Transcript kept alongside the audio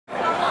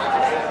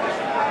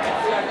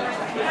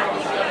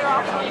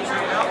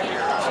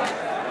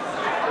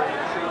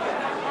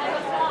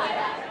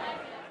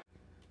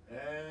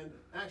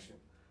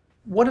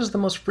What is the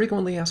most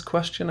frequently asked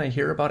question I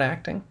hear about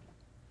acting?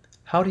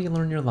 How do you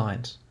learn your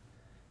lines?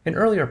 In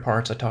earlier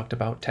parts I talked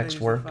about text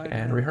work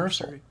and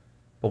rehearsal,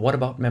 but what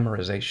about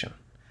memorization?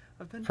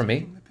 For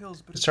me,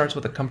 it starts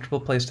with a comfortable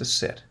place to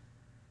sit.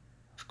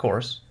 Of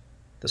course,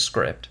 the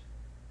script,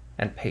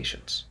 and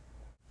patience.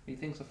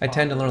 I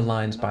tend to learn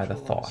lines by the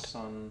thought.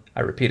 I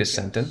repeat a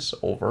sentence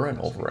over and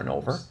over and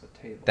over,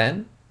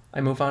 then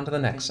I move on to the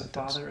next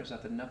sentence.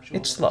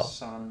 It's slow,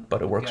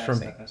 but it works for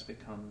me.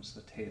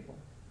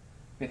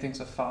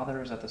 Methinks a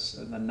father is at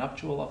the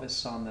nuptial of his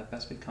son that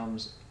best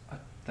becomes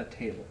the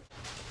table.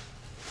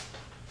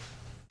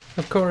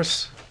 Of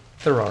course,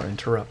 there are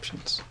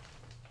interruptions.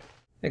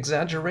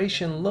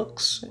 Exaggeration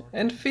looks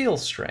and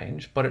feels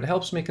strange, but it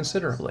helps me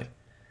considerably.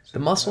 The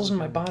muscles in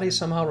my body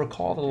somehow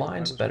recall the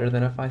lines better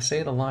than if I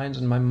say the lines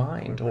in my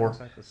mind or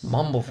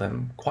mumble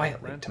them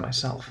quietly to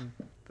myself.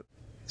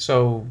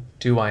 So,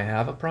 do I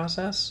have a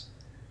process?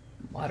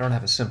 I don't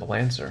have a simple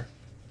answer,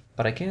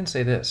 but I can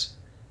say this.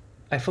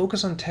 I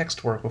focus on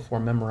text work before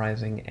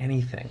memorizing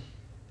anything.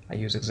 I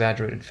use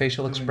exaggerated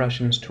facial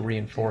expressions to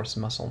reinforce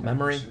muscle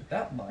memory,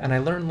 and I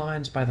learn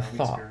lines by the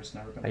thought.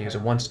 I use a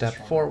one-step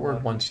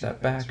forward,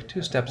 one-step back,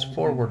 two-steps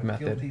forward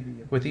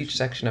method with each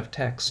section of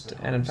text,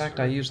 and in fact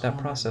I use that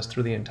process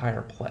through the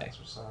entire play.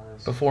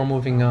 Before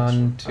moving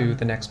on to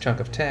the next chunk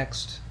of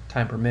text,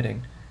 time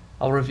permitting,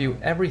 I'll review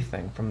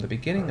everything from the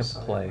beginning of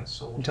the play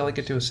until I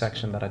get to a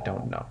section that I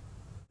don't know.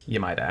 You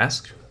might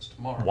ask,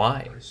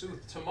 why?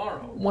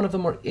 One of the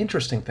more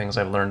interesting things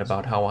I've learned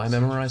about how I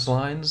memorize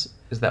lines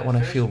is that when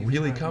I feel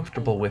really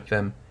comfortable with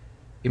them,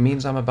 it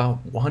means I'm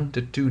about 1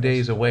 to 2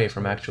 days away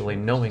from actually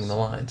knowing the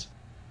lines.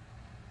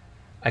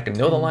 I can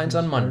know the lines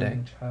on Monday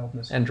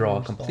and draw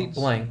a complete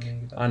blank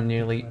on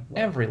nearly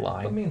every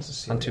line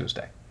on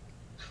Tuesday.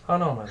 Oh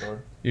no, my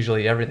lord.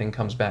 Usually everything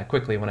comes back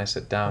quickly when I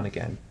sit down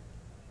again,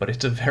 but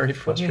it's a very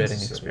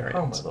frustrating experience.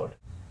 Oh my lord.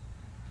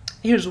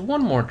 Here's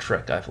one more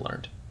trick I've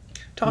learned.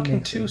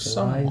 Talking to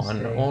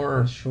someone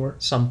or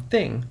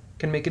something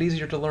can make it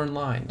easier to learn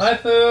lines. Hi,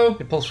 Fu!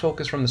 It pulls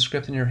focus from the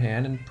script in your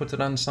hand and puts it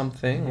on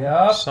something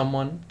or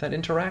someone that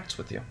interacts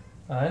with you.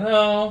 I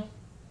know.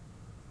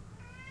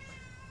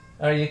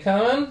 Are you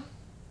coming?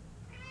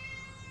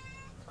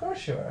 Of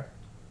course you are.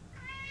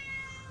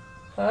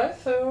 Hi,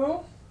 Fu.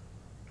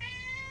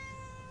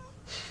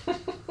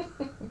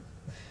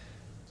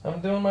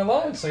 I'm doing my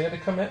line, so you had to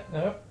come in.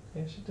 Nope.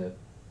 Yes, you did.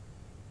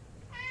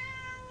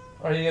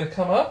 Are you going to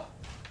come up?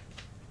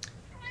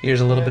 Here's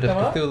a little bit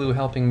of Cthulhu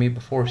helping me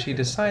before she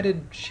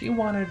decided she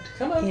wanted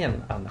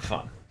in on the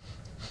fun.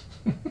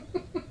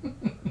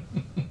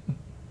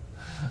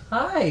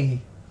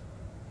 Hi!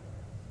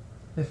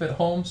 If at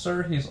home,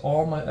 sir, he's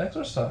all my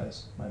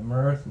exercise, my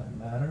mirth, my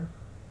matter,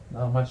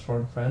 now my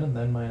strong friend and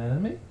then mine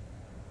enemy.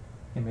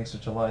 He makes a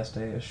July's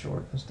day as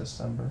short as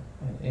December,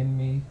 and in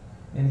me,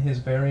 in his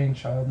varying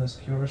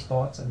childness, cures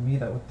thoughts and me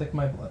that would thick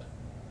my blood.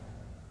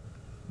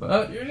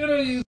 But you're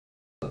gonna use...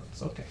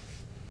 It's okay.